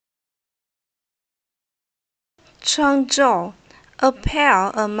Cheung Chau, a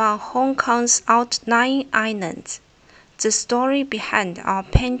pearl among Hong Kong's outlying islands. The story behind our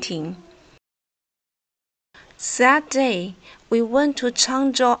painting. That day, we went to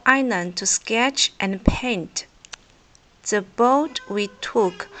Cheung Chau Island to sketch and paint. The boat we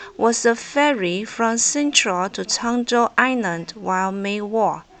took was a ferry from Central to Cheung Chau Island while May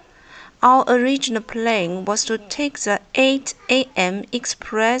War. Our original plan was to take the 8 a.m.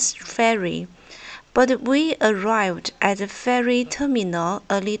 express ferry, but we arrived at the ferry terminal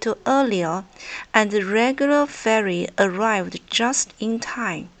a little earlier, and the regular ferry arrived just in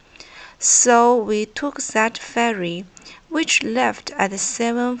time. So we took that ferry, which left at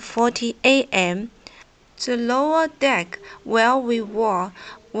 7:40 a.m. The lower deck where we were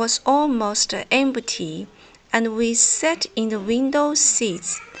was almost empty, and we sat in the window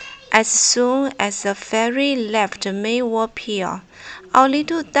seats. As soon as the ferry left Maywar Pier, our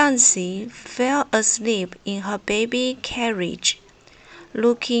little Dawnxi fell asleep in her baby carriage.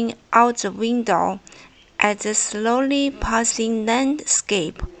 Looking out the window at the slowly passing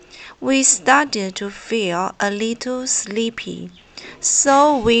landscape, we started to feel a little sleepy,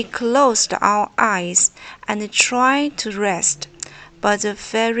 so we closed our eyes and tried to rest. But the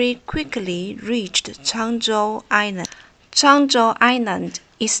ferry quickly reached Cheung Chau Island. Cheung Chau Island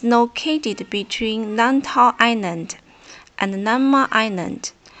is located between Lantau Island and Lamma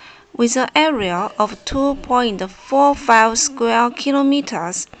Island, with an area of 2.45 square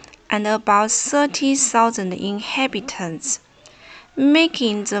kilometers and about 30,000 inhabitants,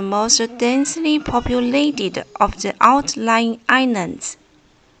 making the most densely populated of the outlying islands.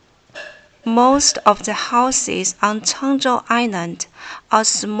 Most of the houses on Cheung Chau Island are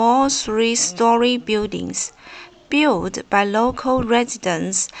small three-story buildings built by local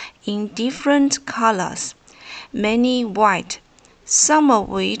residents in different colors, many white, some of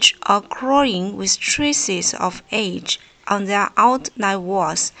which are crawling with traces of age on their outline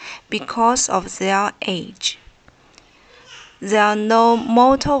walls because of their age. There are no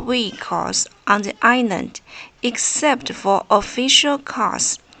motor vehicles on the island except for official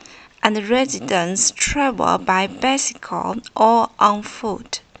cars, and residents travel by bicycle or on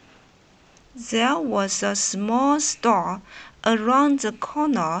foot. There was a small store around the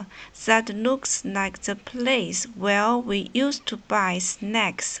corner that looks like the place where we used to buy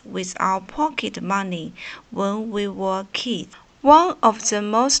snacks with our pocket money when we were kids. One of the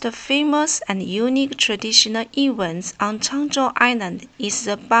most famous and unique traditional events on Cheung Chau Island is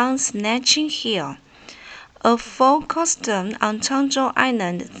the bang snatching here, a folk custom on Cheung Chau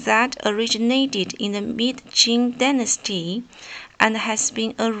Island that originated in the mid-Qing dynasty and has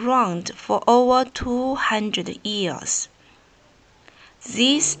been around for over 200 years.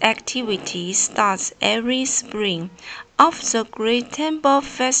 This activity starts every spring of the Great Temple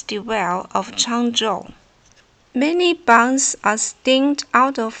Festival of Cheung Chau. Many bangs are steamed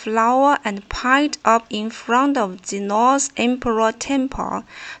out of flour and piled up in front of the North Emperor Temple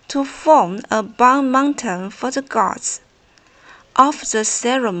to form a bang mountain for the gods. After the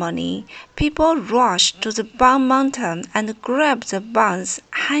ceremony, people rush to the bang mountain and grab the bangs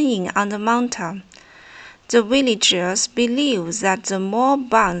hanging on the mountain. The villagers believe that the more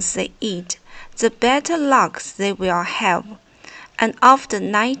bangs they eat, the better luck they will have. And after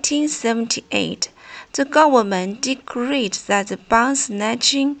 1978, the government decreed that the bang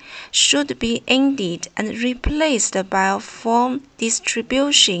snatching should be ended and replaced by a form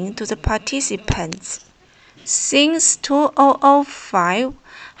distribution to the participants. Since 2005,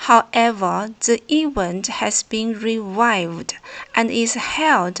 however, the event has been revived and is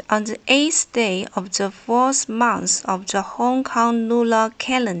held on the 8th day of the 4th month of the Hong Kong lunar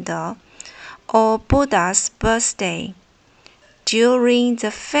calendar, or Buddha's birthday. During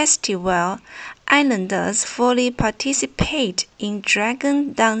the festival, islanders fully participate in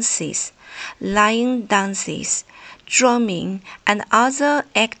dragon dances, lion dances, drumming, and other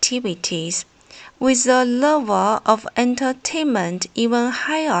activities, with a level of entertainment even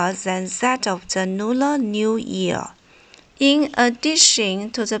higher than that of the Lunar New Year. In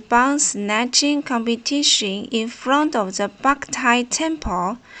addition to the bang snatching competition in front of the Bhakti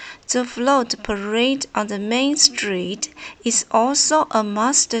Temple, the float parade on the main street is also a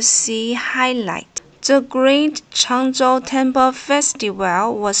must-see highlight. The Great Cheung Chau Temple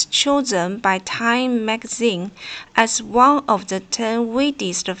Festival was chosen by Time magazine as one of the 10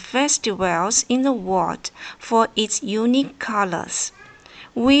 weirdest festivals in the world for its unique colors.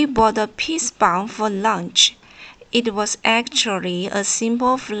 We bought a peace bang for lunch. It was actually a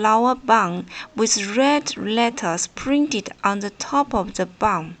simple flower bang with red letters printed on the top of the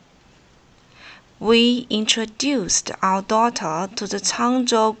bang. We introduced our daughter to the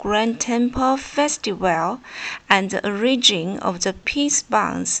Changzhou Grand Temple Festival and the origin of the peace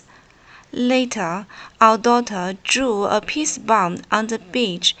bonds. Later, our daughter drew a peace bond on the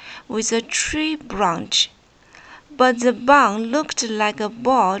beach with a tree branch, but the bond looked like a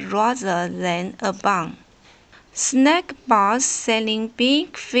ball rather than a bond. Snack bars selling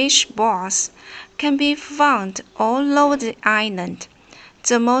big fish balls can be found all over the island,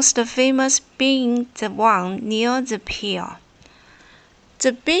 the most famous being the one near the pier.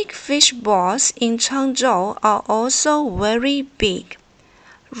 The big fish balls in Changzhou are also very big,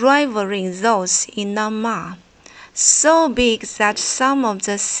 rivaling those in Lamma, so big that some of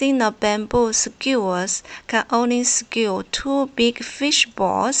the thinner bamboo skewers can only skew 2 big fish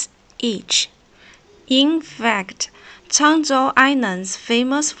balls each. In fact, Changzhou Island's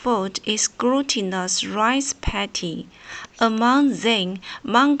famous food is glutinous rice patty. Among them,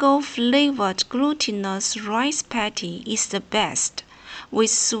 mango-flavored glutinous rice patty is the best, with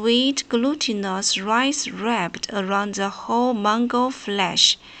sweet glutinous rice wrapped around the whole mango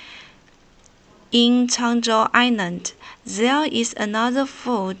flesh. In Changzhou Island, there is another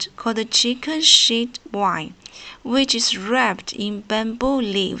food called chicken sheet wine, which is wrapped in bamboo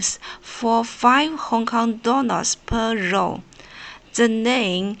leaves for 5 Hong Kong dollars per roll. The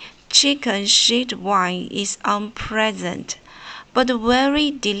name chicken sheet wine is unpleasant, but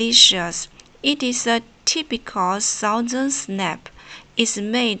very delicious. It is a typical southern snack. It's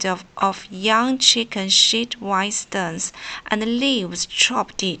made of young chicken sheet wine stems and leaves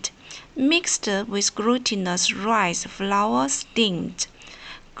chopped it, mixed with glutinous rice flour steamed,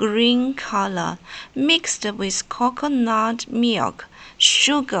 green color, mixed with coconut milk,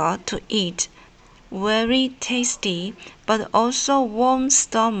 sugar to eat. Very tasty, but also warm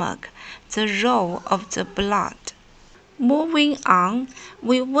stomach, the roll of the blood. Moving on,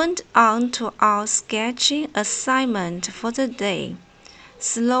 we went on to our sketching assignment for the day.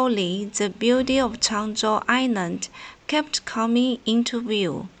 Slowly, the beauty of Changzhou Island kept coming into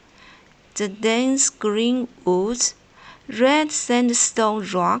view. The dense green woods, red sandstone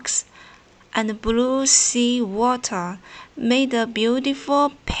rocks, and blue sea water made a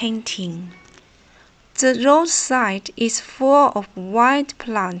beautiful painting. The roadside is full of wild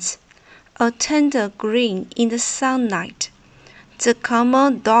plants, a tender green in the sunlight, the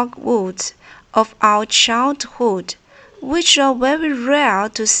common dogwoods of our childhood, which are very rare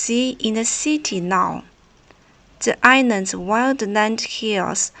to see in the city now. The island's wildland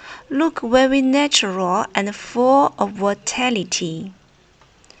hills look very natural and full of vitality.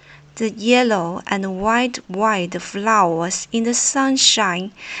 The yellow and white flowers in the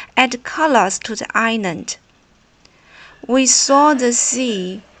sunshine add colors to the island. We saw the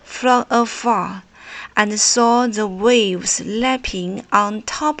sea from afar and saw the waves lapping on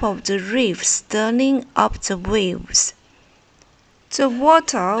top of the reef, stirring up the waves. The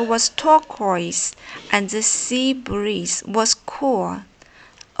water was turquoise and the sea breeze was cool.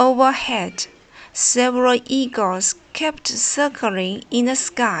 Overhead, several eagles kept circling in the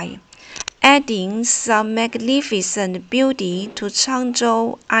sky, adding some magnificent beauty to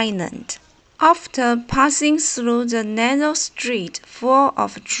Changzhou Island. After passing through the narrow street full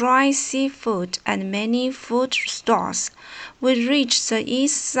of dry seafood and many food stalls, we reached the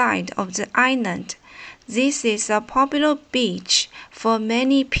east side of the island. This is a popular beach for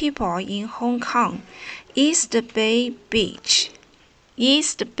many people in Hong Kong, East Bay Beach.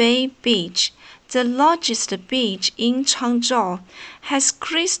 East Bay Beach, the largest beach in Changzhou, has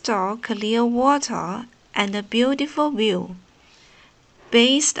crystal clear water and a beautiful view.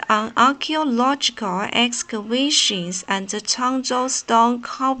 Based on archaeological excavations and the Changzhou stone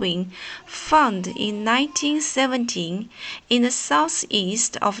carving found in 1917 in the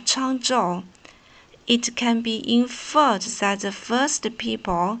southeast of Changzhou, it can be inferred that the first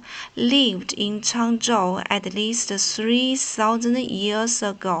people lived in Changzhou at least 3,000 years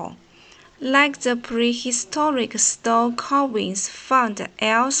ago. Like the prehistoric stone carvings found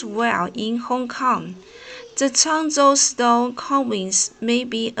elsewhere in Hong Kong, the Changzhou stone carvings may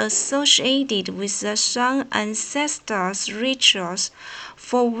be associated with some ancestors' rituals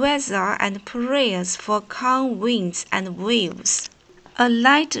for weather and prayers for calm winds and waves. A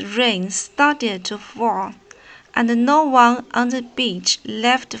light rain started to fall, and no one on the beach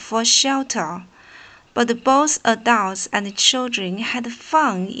left for shelter, but both adults and children had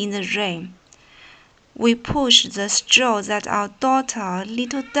fun in the rain. We pushed the straw that our daughter,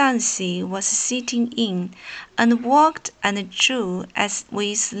 little Dawnxi, was sitting in, and walked and drew as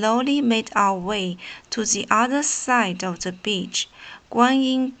we slowly made our way to the other side of the beach,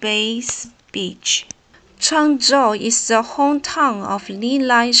 Guanyin Bay's beach. Cheung Chau is the hometown of Li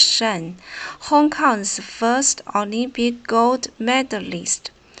Lai Shen, Hong Kong's first Olympic gold medalist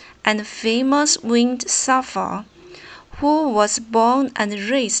and famous windsurfer, who was born and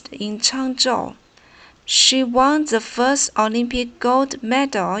raised in Cheung Chau. She won the first Olympic gold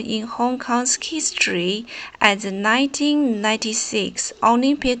medal in Hong Kong's history at the 1996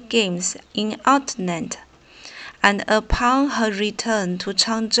 Olympic Games in Outland, and upon her return to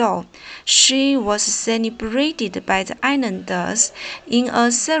Cheung Chau, she was celebrated by the islanders in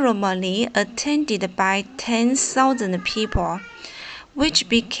a ceremony attended by 10,000 people, which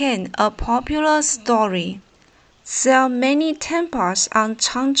became a popular story. There are many temples on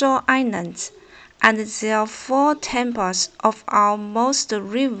Cheung Chau Island, and there are 4 temples of our most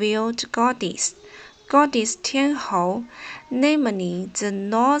revered goddess Tianhou, namely the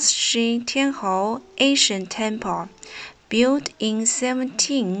North Shi Tianhou Ancient Temple, built in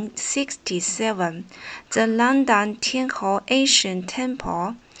 1767, the Lantau Tianhou Ancient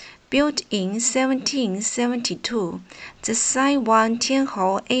Temple, built in 1772, the Saiwan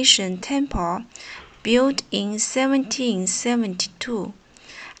Tianhou Ancient Temple, built in 1772,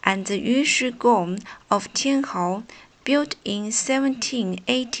 and the Yushi Gong of Tianhou, built in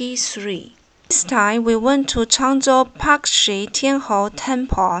 1783. This time we went to Changzhou Pakshi Tianhou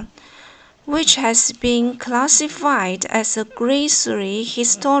Temple, which has been classified as a Grade 3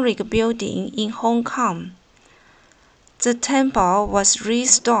 historic building in Hong Kong. The temple was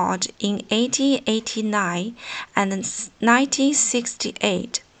restored in 1889 and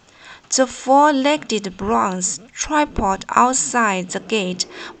 1968. The 4-legged bronze tripod outside the gate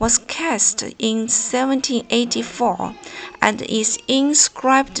was cast in 1784 and is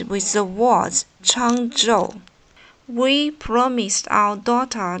inscribed with the words Cheung Chau. We promised our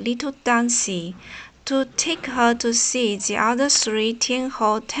daughter, little Dawnxi, to take her to see the other 3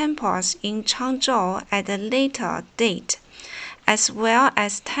 Tianhou temples in Cheung Chau at a later date, as well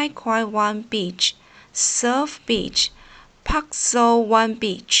as Tai Kwai Wan Beach, Surf Beach, Pastel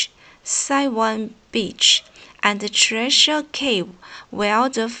Beach, Saiwan Beach, and the Treasure Cave, where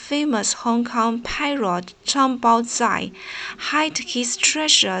the famous Hong Kong pirate Zhang Baozai hid his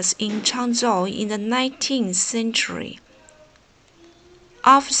treasures in Changzhou in the 19th century.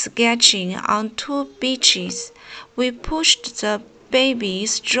 After sketching on 2 beaches, we pushed the baby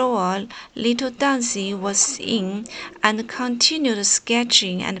stroller little Dawnxi was in and continued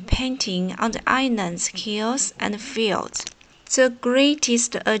sketching and painting on the island's hills and fields. The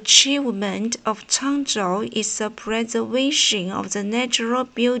greatest achievement of Cheung Chau is the preservation of the natural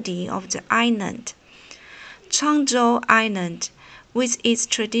beauty of the island. Cheung Chau Island, with its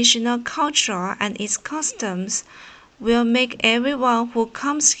traditional culture and its customs, will make everyone who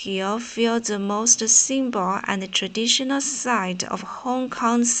comes here feel the most simple and traditional side of Hong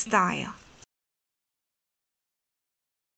Kong style.